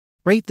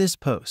Rate this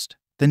post.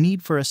 The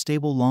need for a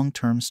stable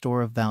long-term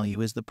store of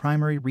value is the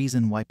primary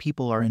reason why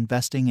people are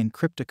investing in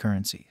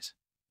cryptocurrencies.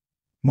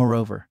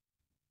 Moreover,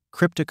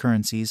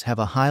 cryptocurrencies have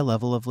a high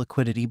level of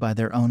liquidity by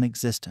their own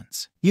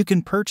existence. You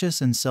can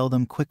purchase and sell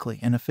them quickly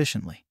and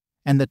efficiently,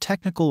 and the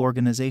technical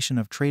organization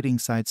of trading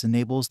sites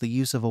enables the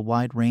use of a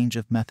wide range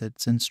of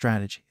methods and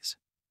strategies,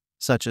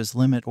 such as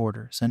limit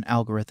orders and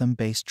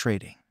algorithm-based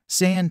trading.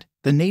 SAND,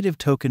 the native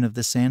token of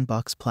the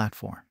Sandbox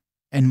platform,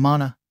 and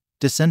Mana,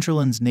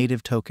 Decentraland's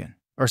native token,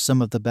 are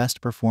some of the best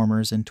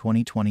performers in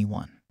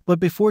 2021. But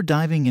before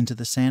diving into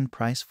the SAND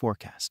price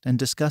forecast and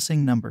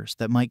discussing numbers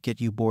that might get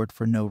you bored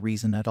for no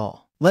reason at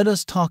all, let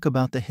us talk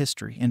about the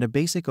history and a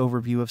basic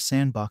overview of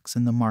Sandbox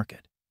in the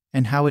market,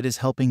 and how it is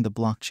helping the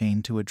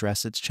blockchain to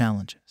address its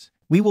challenges.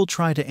 We will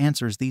try to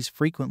answer these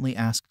frequently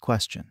asked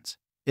questions.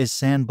 Is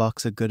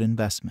Sandbox a good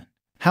investment?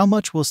 How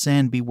much will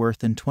SAND be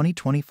worth in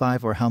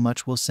 2025, or how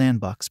much will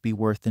Sandbox be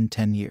worth in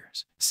 10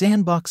 years?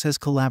 Sandbox has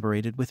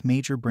collaborated with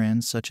major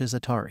brands such as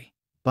Atari,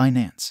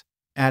 Binance,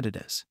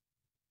 Adidas,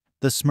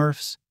 the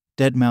Smurfs,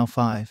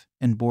 deadmau5,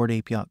 and Bored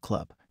Ape Yacht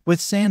Club.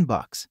 With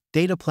Sandbox,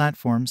 data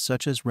platforms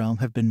such as Realm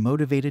have been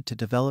motivated to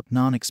develop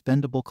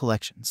non-expendable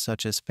collections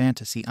such as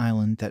Fantasy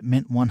Island that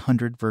mint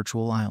 100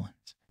 virtual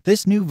islands.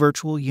 This new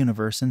virtual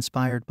universe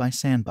inspired by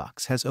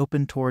Sandbox has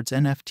opened towards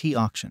NFT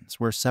auctions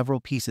where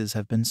several pieces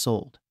have been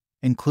sold,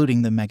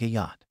 including the Mega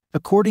Yacht.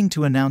 According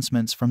to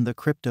announcements from the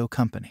crypto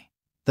company,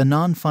 the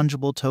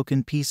non-fungible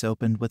token piece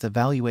opened with a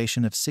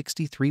valuation of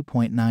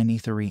 63.9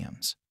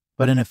 Ethereums,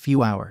 but in a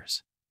few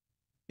hours,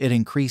 it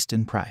increased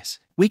in price.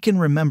 We can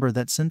remember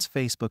that since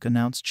Facebook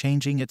announced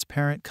changing its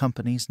parent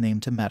company's name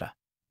to Meta,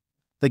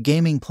 the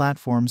gaming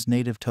platform's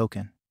native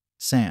token,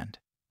 SAND,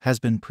 has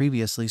been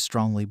previously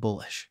strongly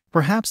bullish.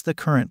 Perhaps the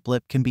current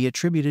blip can be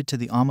attributed to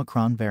the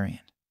Omicron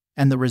variant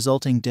and the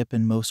resulting dip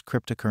in most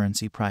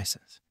cryptocurrency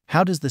prices.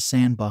 How does the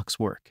Sandbox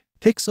work?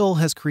 Pixel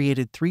has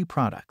created 3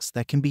 products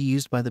that can be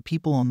used by the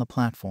people on the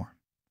platform,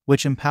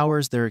 which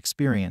empowers their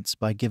experience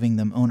by giving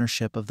them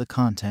ownership of the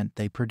content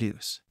they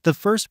produce. The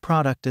first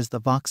product is the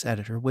Vox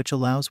Editor, which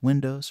allows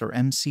Windows or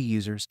MC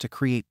users to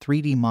create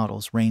 3D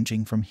models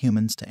ranging from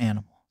humans to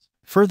animals.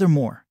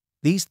 Furthermore,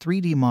 these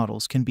 3D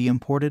models can be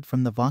imported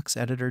from the Vox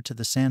Editor to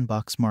the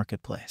Sandbox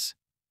marketplace.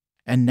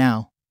 And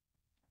now,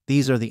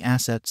 these are the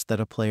assets that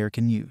a player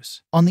can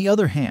use. On the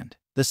other hand,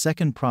 the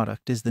second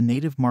product is the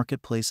native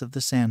marketplace of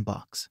the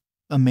Sandbox,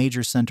 a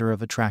major center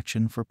of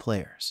attraction for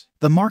players.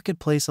 The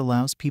marketplace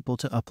allows people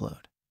to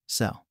upload,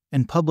 sell,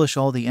 and publish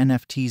all the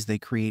NFTs they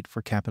create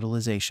for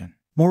capitalization.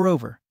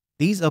 Moreover,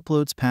 these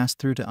uploads pass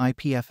through to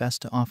IPFS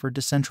to offer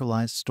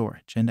decentralized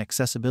storage and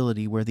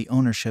accessibility where the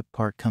ownership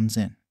part comes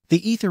in.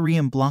 The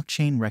Ethereum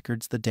blockchain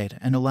records the data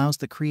and allows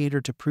the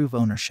creator to prove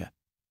ownership.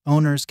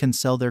 Owners can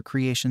sell their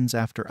creations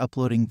after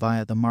uploading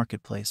via the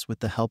marketplace with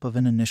the help of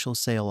an initial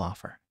sale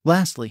offer.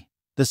 Lastly,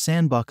 the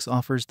Sandbox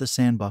offers the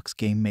Sandbox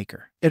Game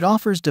Maker. It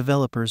offers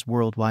developers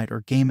worldwide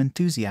or game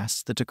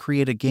enthusiasts to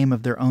create a game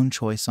of their own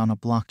choice on a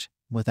blockchain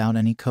without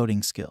any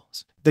coding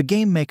skills. The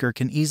Game Maker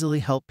can easily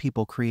help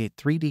people create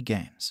 3D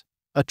games,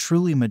 a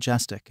truly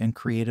majestic and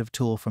creative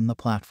tool from the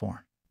platform.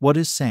 What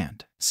is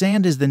SAND?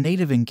 SAND is the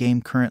native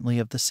in-game currently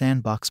of the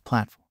Sandbox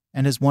platform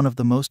and is one of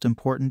the most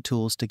important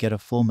tools to get a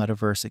full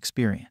metaverse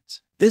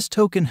experience. This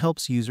token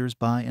helps users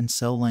buy and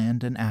sell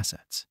land and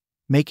assets,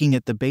 making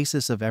it the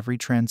basis of every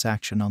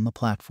transaction on the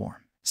platform.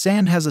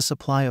 SAND has a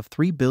supply of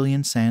 3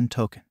 billion SAND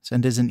tokens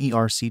and is an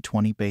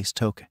ERC20-based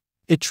token.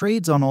 It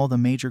trades on all the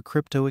major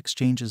crypto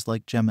exchanges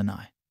like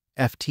Gemini,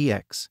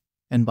 FTX,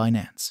 and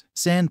Binance.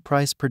 SAND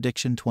price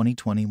prediction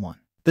 2021.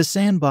 The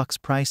Sandbox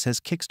price has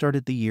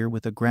kickstarted the year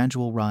with a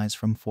gradual rise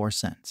from 4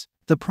 cents.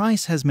 The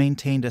price has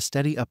maintained a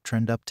steady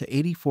uptrend up to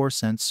 84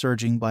 cents,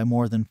 surging by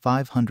more than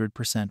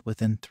 500%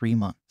 within 3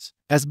 months.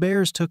 As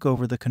bears took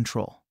over the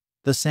control,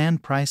 the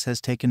SAND price has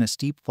taken a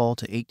steep fall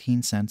to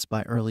 18 cents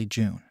by early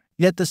June.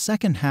 Yet the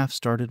second half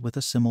started with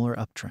a similar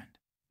uptrend.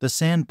 The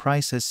SAND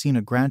price has seen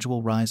a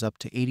gradual rise up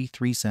to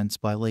 83 cents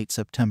by late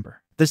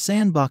September. The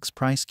Sandbox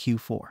price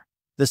Q4.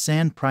 The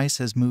SAND price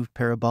has moved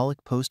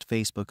parabolic post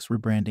Facebook's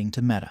rebranding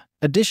to Meta.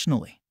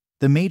 Additionally,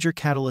 the major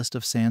catalyst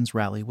of SAND's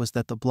rally was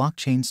that the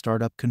blockchain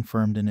startup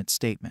confirmed in its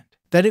statement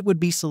that it would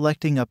be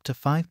selecting up to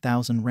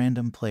 5,000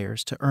 random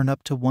players to earn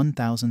up to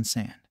 1,000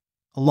 SAND,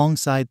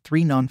 alongside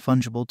 3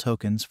 non-fungible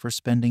tokens for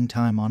spending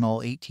time on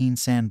all 18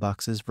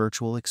 Sandbox's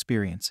virtual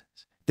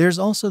experiences. There's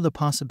also the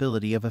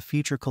possibility of a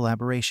future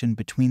collaboration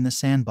between the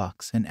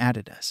Sandbox and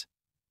Adidas,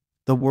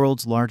 the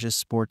world's largest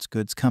sports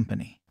goods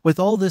company. With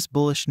all this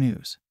bullish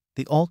news,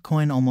 the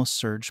altcoin almost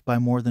surged by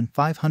more than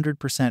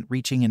 500%,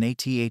 reaching an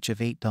ATH of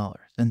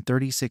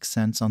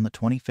 $8.36 on the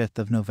 25th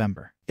of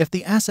November. If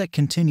the asset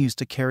continues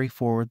to carry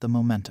forward the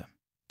momentum,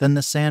 then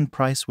the SAND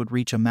price would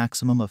reach a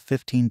maximum of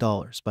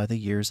 $15 by the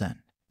year's end.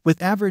 With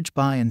average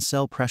buy and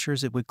sell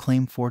pressures, it would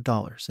claim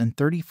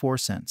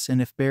 $4.34, and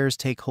if bears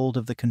take hold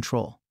of the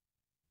control,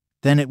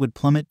 then it would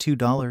plummet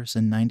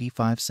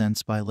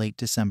 $2.95 by late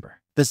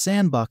December. The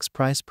Sandbox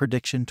price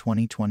prediction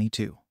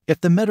 2022. If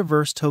the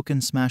Metaverse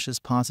token smashes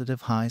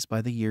positive highs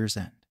by the year's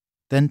end,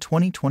 then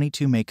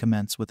 2022 may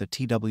commence with a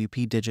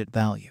TWP digit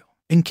value.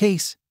 In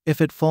case,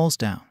 if it falls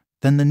down,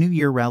 then the New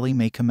Year rally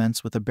may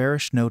commence with a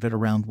bearish note at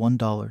around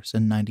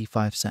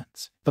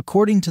 $1.95.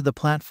 According to the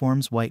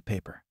platform's white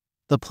paper,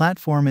 the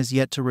platform is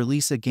yet to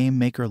release a game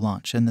maker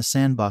launch and the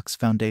Sandbox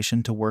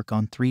Foundation to work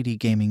on 3D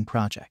gaming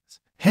projects.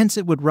 Hence,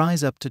 it would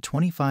rise up to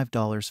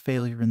 $25.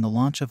 Failure in the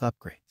launch of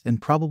upgrades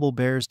and probable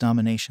bears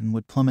domination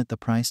would plummet the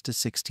price to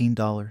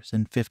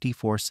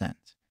 $16.54.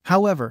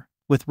 However,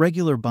 with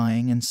regular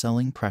buying and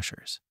selling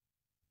pressures,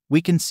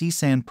 we can see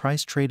SAND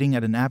price trading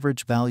at an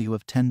average value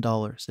of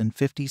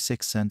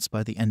 $10.56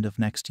 by the end of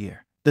next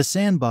year. The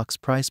Sandbox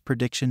Price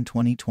Prediction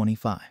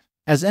 2025.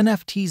 As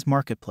NFT's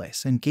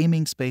marketplace and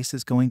gaming space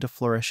is going to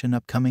flourish in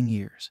upcoming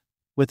years,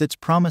 with its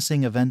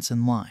promising events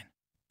in line,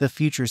 the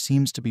future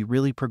seems to be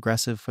really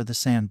progressive for the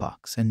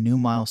Sandbox and new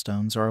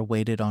milestones are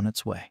awaited on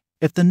its way.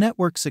 If the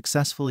network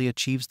successfully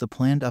achieves the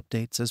planned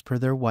updates as per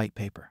their white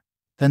paper,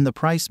 then the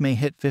price may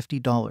hit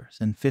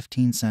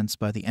 $50.15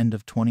 by the end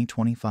of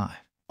 2025.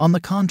 On the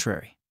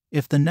contrary,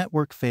 if the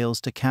network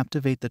fails to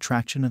captivate the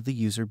traction of the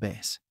user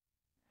base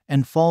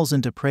and falls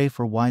into prey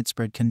for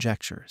widespread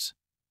conjectures,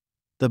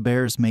 the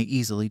bears may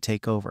easily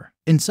take over.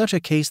 In such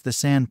a case, the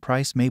SAND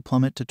price may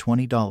plummet to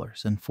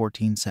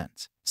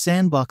 $20.14.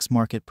 Sandbox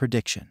Market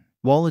Prediction.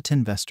 Wallet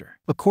Investor.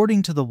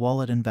 According to the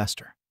Wallet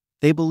Investor,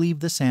 they believe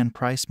the SAND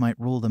price might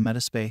rule the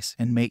metaspace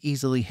and may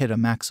easily hit a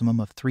maximum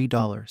of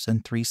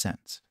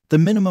 $3.03. The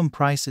minimum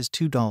price is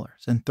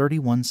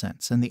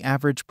 $2.31 and the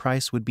average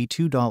price would be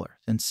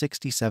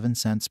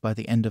 $2.67 by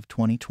the end of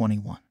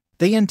 2021.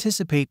 They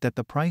anticipate that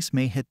the price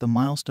may hit the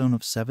milestone of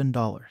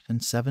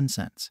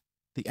 $7.07.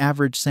 The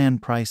average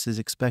SAND price is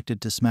expected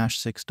to smash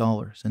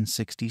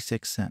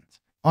 $6.66.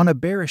 On a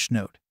bearish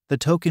note, the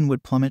token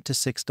would plummet to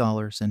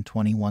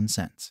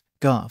 $6.21.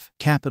 Gov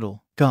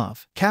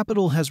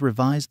Capital has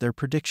revised their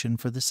prediction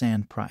for the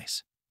SAND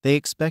price. They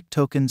expect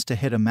tokens to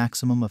hit a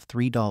maximum of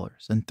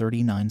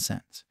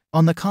 $3.39.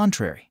 On the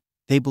contrary,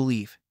 they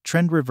believe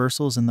trend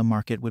reversals in the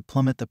market would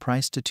plummet the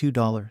price to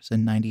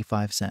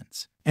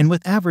 $2.95. And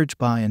with average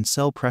buy and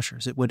sell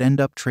pressures, it would end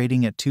up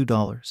trading at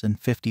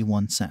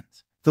 $2.51.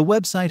 The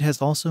website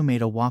has also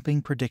made a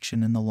whopping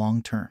prediction in the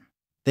long term.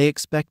 They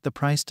expect the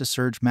price to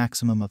surge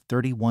maximum of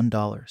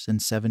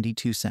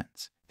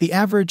 $31.72. The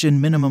average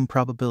and minimum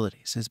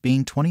probabilities as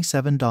being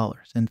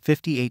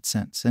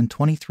 $27.58 and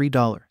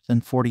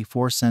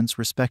 $23.44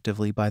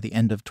 respectively by the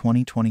end of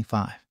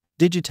 2025.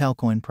 Digital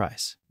Coin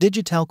Price.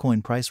 Digital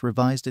Coin Price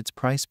revised its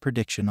price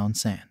prediction on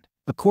SAND.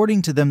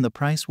 According to them, the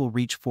price will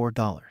reach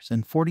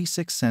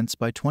 $4.46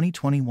 by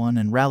 2021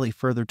 and rally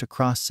further to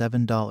cross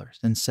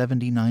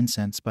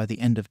 $7.79 by the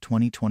end of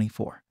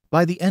 2024.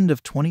 By the end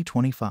of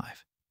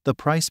 2025, the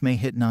price may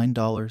hit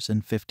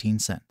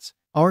 $9.15.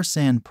 Our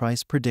SAND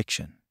price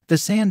prediction. The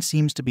SAND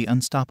seems to be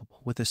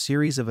unstoppable with a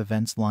series of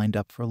events lined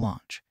up for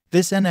launch.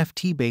 This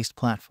NFT-based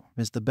platform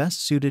is the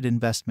best suited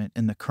investment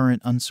in the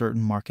current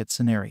uncertain market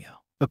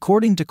scenario.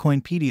 According to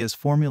Coinpedia's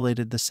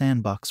formulated the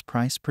Sandbox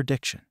price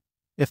prediction,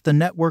 if the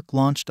network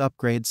launched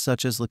upgrades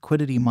such as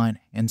liquidity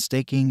mining and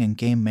staking and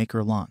game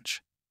maker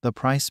launch, the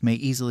price may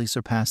easily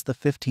surpass the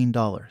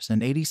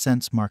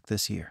 $15.80 mark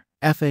this year.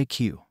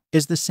 FAQ.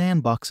 Is the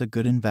Sandbox a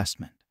good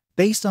investment?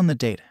 Based on the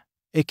data,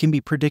 it can be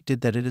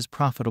predicted that it is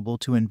profitable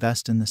to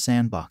invest in the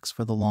Sandbox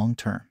for the long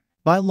term.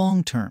 By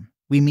long term,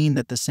 we mean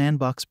that the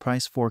Sandbox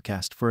price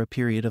forecast for a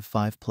period of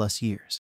 5+ years.